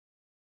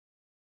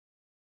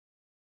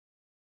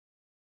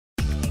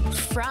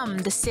From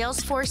the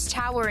Salesforce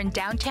Tower in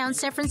downtown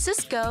San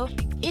Francisco,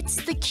 it's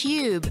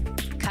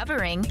theCUBE,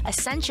 covering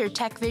Accenture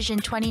Tech Vision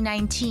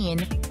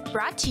 2019,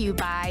 brought to you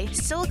by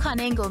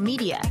SiliconANGLE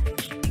Media.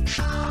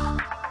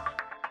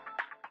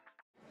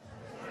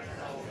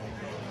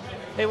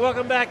 Hey,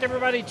 welcome back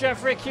everybody. Jeff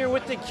Frick here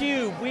with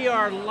theCUBE. We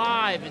are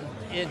live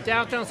in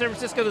downtown San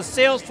Francisco, the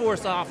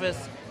Salesforce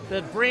office,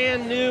 the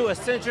brand new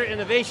Accenture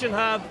Innovation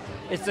Hub.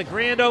 It's the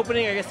grand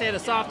opening. I guess they had a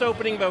soft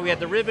opening, but we had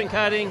the ribbon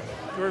cutting.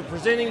 We're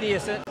presenting the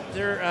Accenture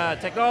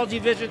Technology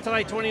Vision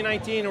tonight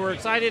 2019, and we're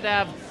excited to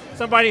have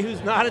somebody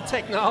who's not a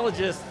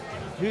technologist,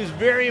 who's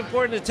very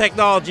important to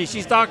technology.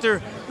 She's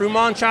Dr.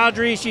 Rumman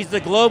Chowdhury. She's the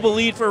global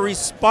lead for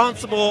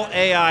responsible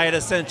AI at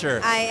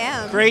Accenture. I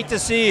am. Great to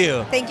see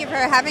you. Thank you for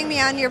having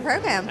me on your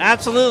program.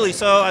 Absolutely.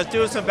 So I was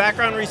doing some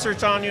background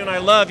research on you, and I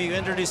love you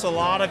introduce a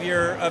lot of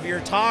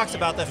your talks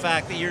about the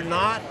fact that you're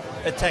not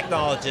a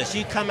technologist.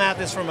 You come at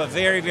this from a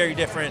very, very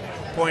different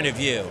point of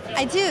view.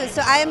 I do.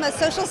 So I am a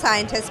social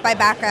scientist by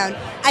background.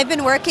 I've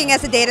been working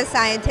as a data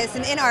scientist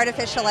and in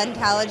artificial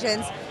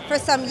intelligence for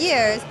some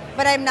years,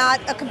 but I'm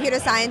not a computer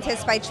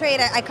scientist by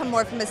trade. I come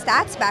more from a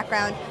stats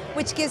background,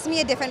 which gives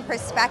me a different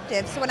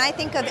perspective. So when I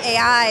think of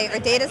AI or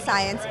data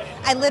science,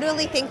 I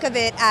literally think of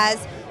it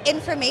as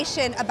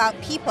information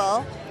about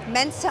people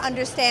meant to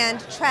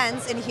understand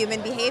trends in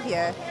human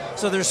behavior.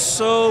 So there's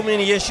so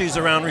many issues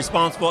around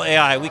responsible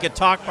AI. We could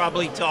talk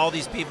probably to all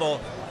these people,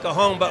 go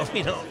home, but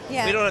we don't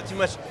have too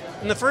much.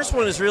 And the first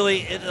one is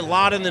really a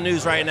lot in the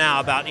news right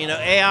now about,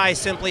 AI is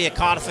simply a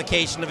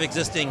codification of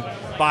existing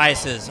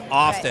biases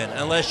often,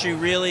 right, unless you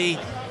really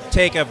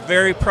take a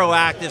very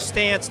proactive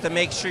stance to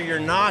make sure you're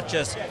not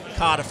just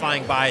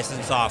codifying bias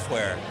in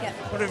software. Yep.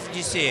 What did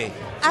you see?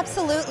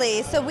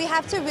 Absolutely. So we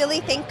have to really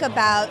think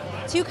about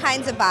two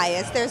kinds of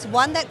bias. There's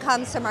one that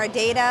comes from our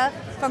data,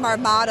 from our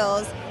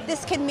models.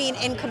 This can mean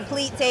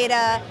incomplete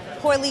data,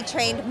 poorly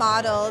trained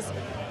models.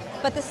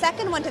 But the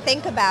second one to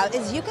think about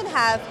is you can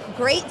have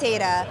great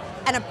data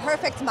and a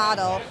perfect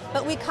model,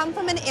 but we come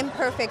from an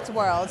imperfect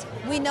world.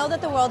 We know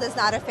that the world is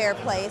not a fair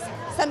place.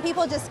 Some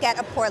people just get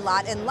a poor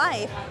lot in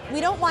life.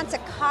 We don't want to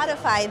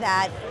codify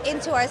that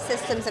into our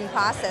systems and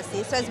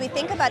processes. So as we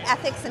think about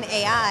ethics and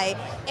AI,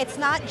 it's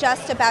not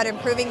just about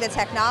improving the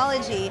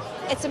technology,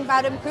 it's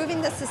about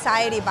improving the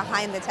society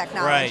behind the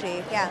technology.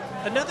 Right.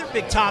 Yeah. Another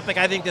big topic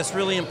I think that's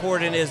really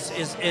important is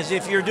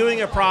if you're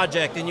doing a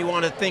project and you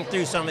want to think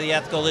through some of the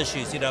ethical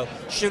issues,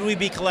 should we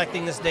be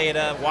collecting this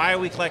data? Why are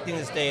we collecting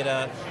this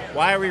data?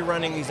 Why are we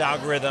running these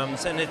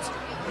algorithms? And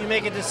you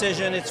make a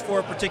decision, it's for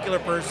a particular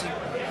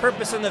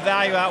purpose and the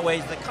value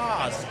outweighs the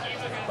cost.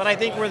 But I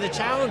think where the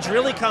challenge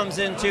really comes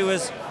into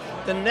is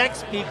the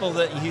next people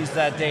that use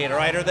that data,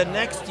 right? Or the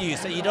next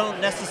use that you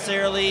don't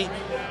necessarily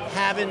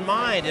have in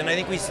mind. And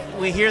I think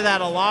we hear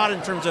that a lot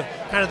in terms of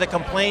kind of the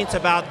complaints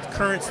about the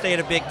current state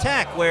of big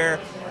tech, where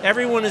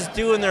everyone is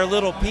doing their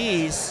little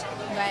piece.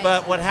 Right.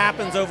 But what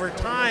happens over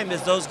time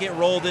is those get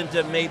rolled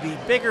into maybe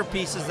bigger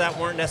pieces that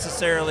weren't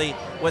necessarily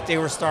what they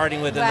were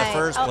starting with in the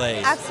first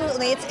place.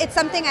 Absolutely. It's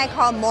something I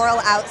call moral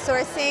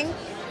outsourcing.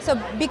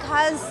 So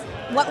because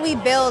what we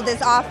build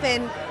is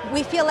often,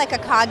 we feel like a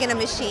cog in a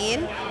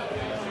machine.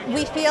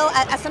 We feel,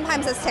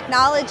 sometimes as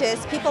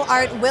technologists, people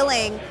aren't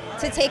willing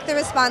to take the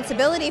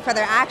responsibility for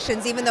their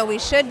actions, even though we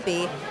should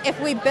be. If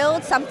we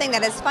build something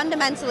that is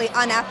fundamentally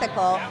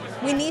unethical,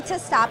 we need to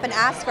stop and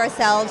ask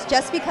ourselves,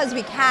 just because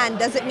we can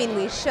doesn't mean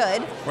we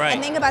should. Right.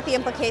 And think about the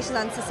implications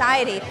on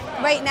society.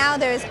 Right now,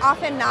 there's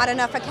often not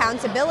enough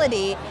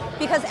accountability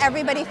because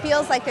everybody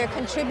feels like they're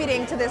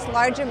contributing to this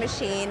larger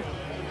machine.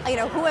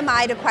 Who am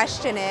I to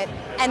question it?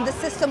 And the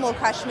system will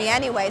crush me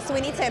anyway. So we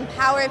need to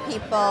empower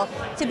people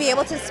to be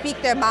able to speak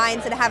their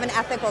minds and have an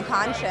ethical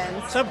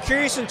conscience. So I'm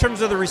curious in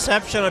terms of the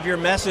reception of your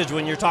message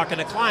when you're talking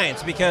to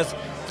clients, because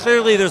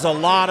clearly there's a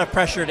lot of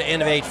pressure to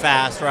innovate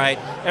fast, right?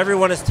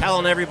 Everyone is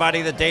telling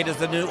everybody that data's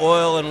the new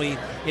oil, and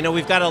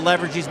we've got to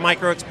leverage these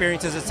micro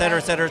experiences, et cetera,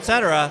 et cetera, et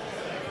cetera.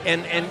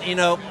 And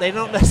they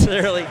don't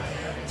necessarily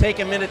take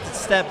a minute to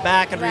step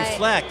back and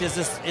reflect. Is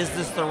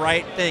this the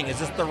right thing? Is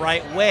this the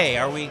right way?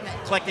 Are we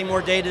collecting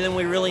more data than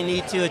we really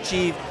need to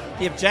achieve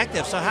the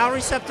objective? So how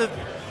receptive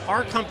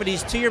are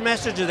companies to your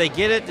message? Do they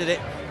get it? Do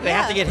they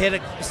have to get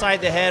hit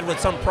beside the head with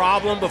some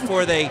problem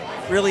before they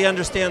really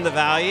understand the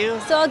value?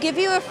 So I'll give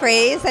you a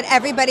phrase that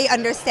everybody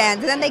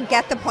understands, and then they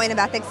get the point of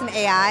ethics and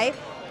AI.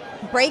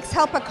 Brakes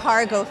help a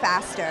car go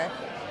faster.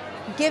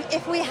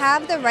 If we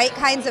have the right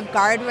kinds of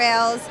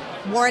guardrails,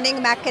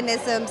 warning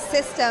mechanisms,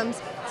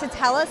 systems, to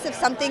tell us if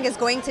something is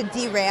going to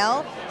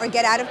derail or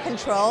get out of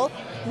control,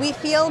 we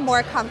feel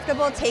more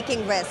comfortable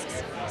taking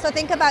risks. So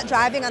think about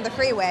driving on the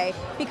freeway.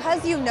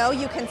 Because you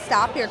can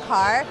stop your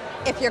car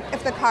if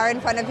the car in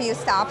front of you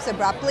stops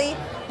abruptly,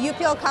 you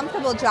feel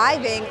comfortable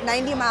driving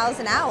 90 miles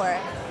an hour.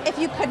 If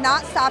you could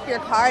not stop your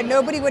car,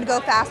 nobody would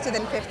go faster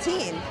than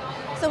 15.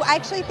 So I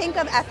actually think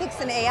of ethics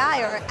in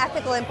AI or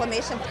ethical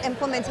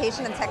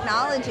implementation of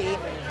technology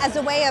as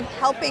a way of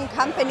helping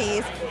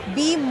companies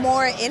be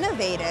more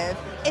innovative.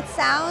 It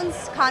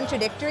sounds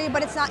contradictory,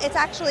 but it's not. It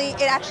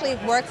actually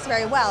works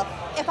very well.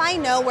 If I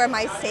know where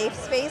my safe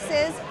space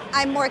is,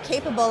 I'm more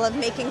capable of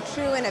making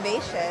true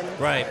innovation.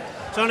 Right.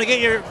 So I want to get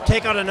your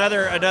take on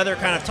another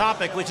kind of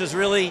topic, which is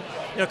really,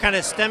 kind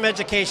of STEM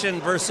education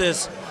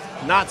versus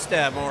not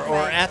STEM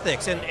or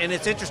ethics. And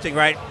it's interesting,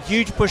 right?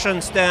 Huge push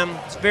on STEM.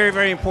 It's a very,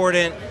 very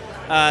important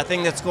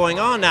thing that's going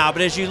on now.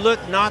 But as you look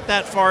not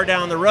that far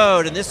down the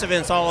road, and this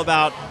event's all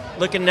about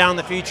looking down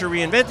the future,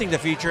 reinventing the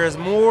future, as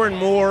more and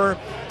more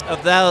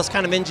of those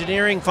kind of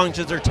engineering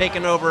functions are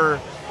taken over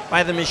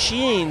by the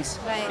machines,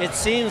 it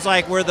seems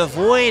like where the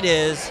void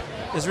is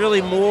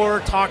really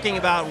more talking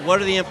about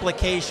what are the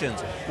implications,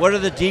 what are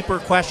the deeper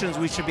questions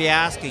we should be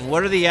asking,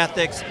 what are the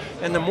ethics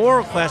and the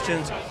moral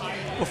questions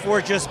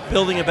before just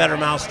building a better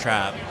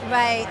mousetrap.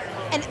 Right,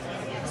 and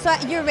so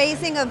you're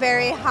raising a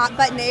very hot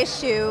button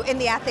issue in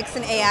the ethics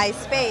and AI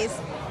space.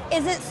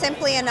 Is it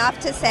simply enough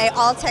to say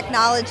all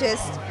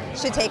technologists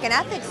should take an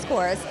ethics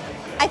course?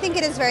 I think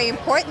it is very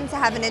important to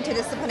have an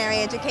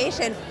interdisciplinary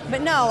education,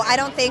 but no, I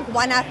don't think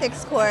one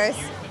ethics course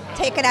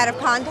taken out of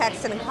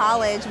context in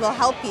college will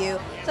help you.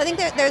 So I think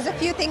there's a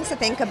few things to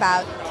think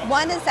about.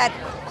 One is that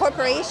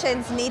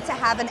corporations need to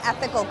have an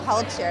ethical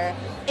culture.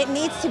 It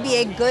needs to be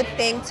a good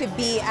thing to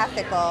be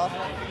ethical,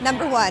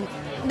 number one.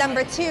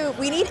 Number two,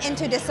 we need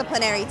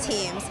interdisciplinary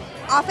teams.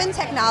 Often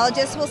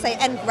technologists will say,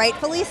 and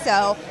rightfully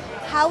so,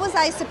 how was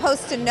I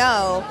supposed to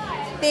know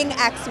thing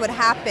X would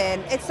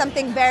happen? It's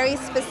something very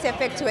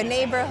specific to a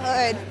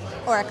neighborhood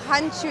or a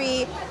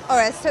country or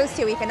a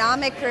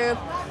socioeconomic group,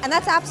 and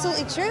that's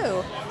absolutely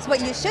true. So what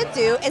you should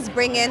do is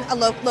bring in a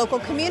local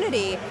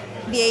community,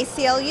 the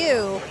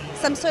ACLU,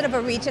 some sort of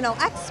a regional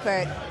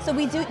expert. So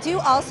we do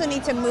also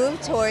need to move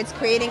towards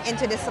creating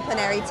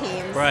interdisciplinary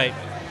teams. Right.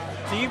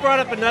 So you brought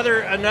up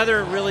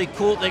another really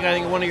cool thing, I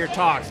think, in one of your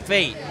talks,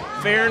 FATE,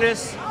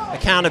 fairness,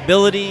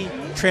 accountability,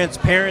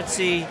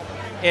 transparency,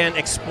 and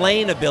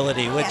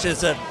explainability, which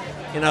is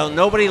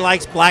nobody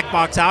likes black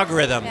box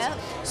algorithms. Yep.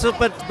 So,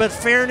 but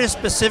fairness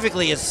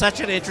specifically is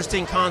such an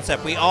interesting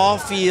concept. We all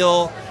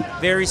feel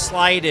very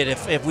slighted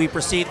if we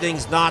perceive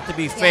things not to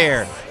be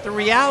fair. Yes. The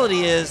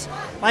reality is,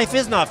 life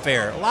is not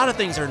fair. A lot of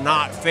things are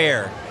not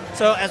fair.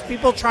 So as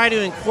people try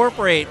to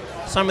incorporate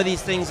some of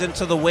these things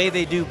into the way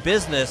they do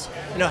business,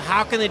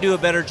 how can they do a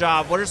better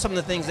job? What are some of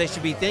the things they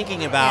should be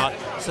thinking about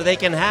so they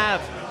can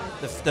have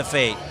the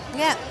FATE?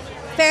 Yeah.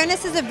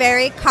 Fairness is a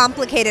very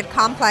complicated,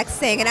 complex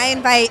thing, and I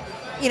invite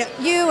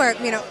you or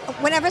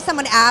whenever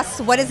someone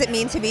asks what does it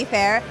mean to be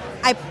fair,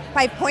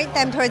 I point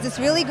them towards this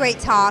really great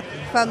talk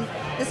from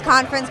this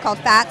conference called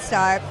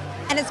FatStar,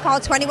 and it's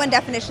called 21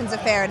 Definitions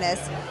of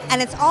Fairness,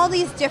 and it's all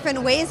these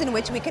different ways in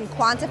which we can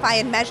quantify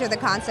and measure the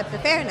concept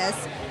of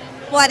fairness.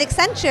 Well, at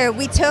Accenture,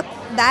 we took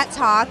that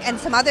talk and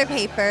some other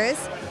papers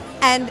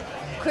and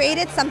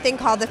created something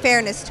called the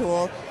Fairness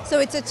Tool. So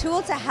it's a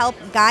tool to help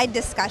guide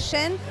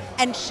discussion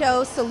and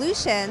show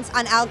solutions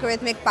on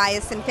algorithmic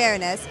bias and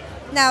fairness.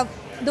 Now,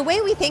 the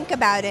way we think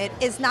about it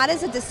is not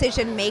as a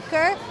decision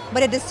maker,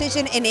 but a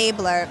decision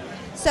enabler.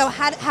 So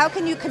how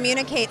can you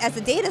communicate as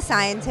a data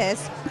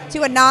scientist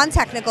to a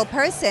non-technical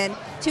person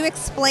to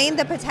explain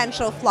the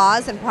potential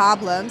flaws and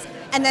problems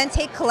and then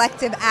take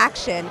collective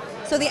action?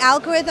 So the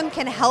algorithm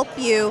can help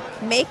you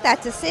make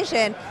that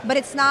decision, but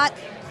it's not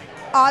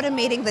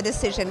automating the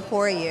decision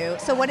for you.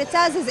 So what it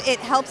does is it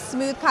helps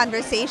smooth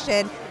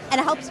conversation and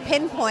it helps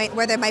pinpoint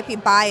where there might be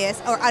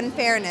bias or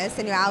unfairness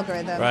in your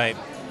algorithm. Right.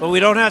 Well, we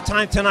don't have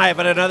time tonight,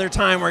 but another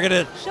time we're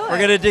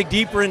gonna dig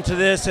deeper into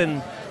this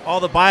and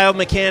all the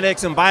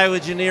biomechanics and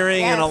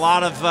bioengineering and a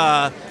lot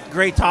of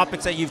great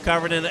topics that you've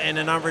covered in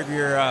a number of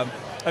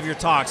your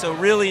talks. So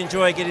really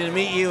enjoy getting to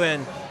meet you,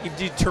 and you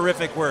do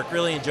terrific work.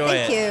 Really enjoy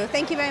it.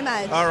 Thank you very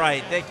much. All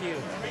right, thank you.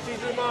 She's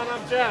Rumman,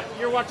 I'm Jeff.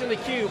 You're watching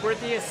theCUBE. We're at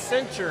the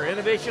Accenture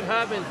Innovation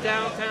Hub in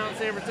downtown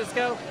San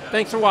Francisco.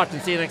 Thanks for watching.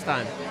 See you next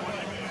time.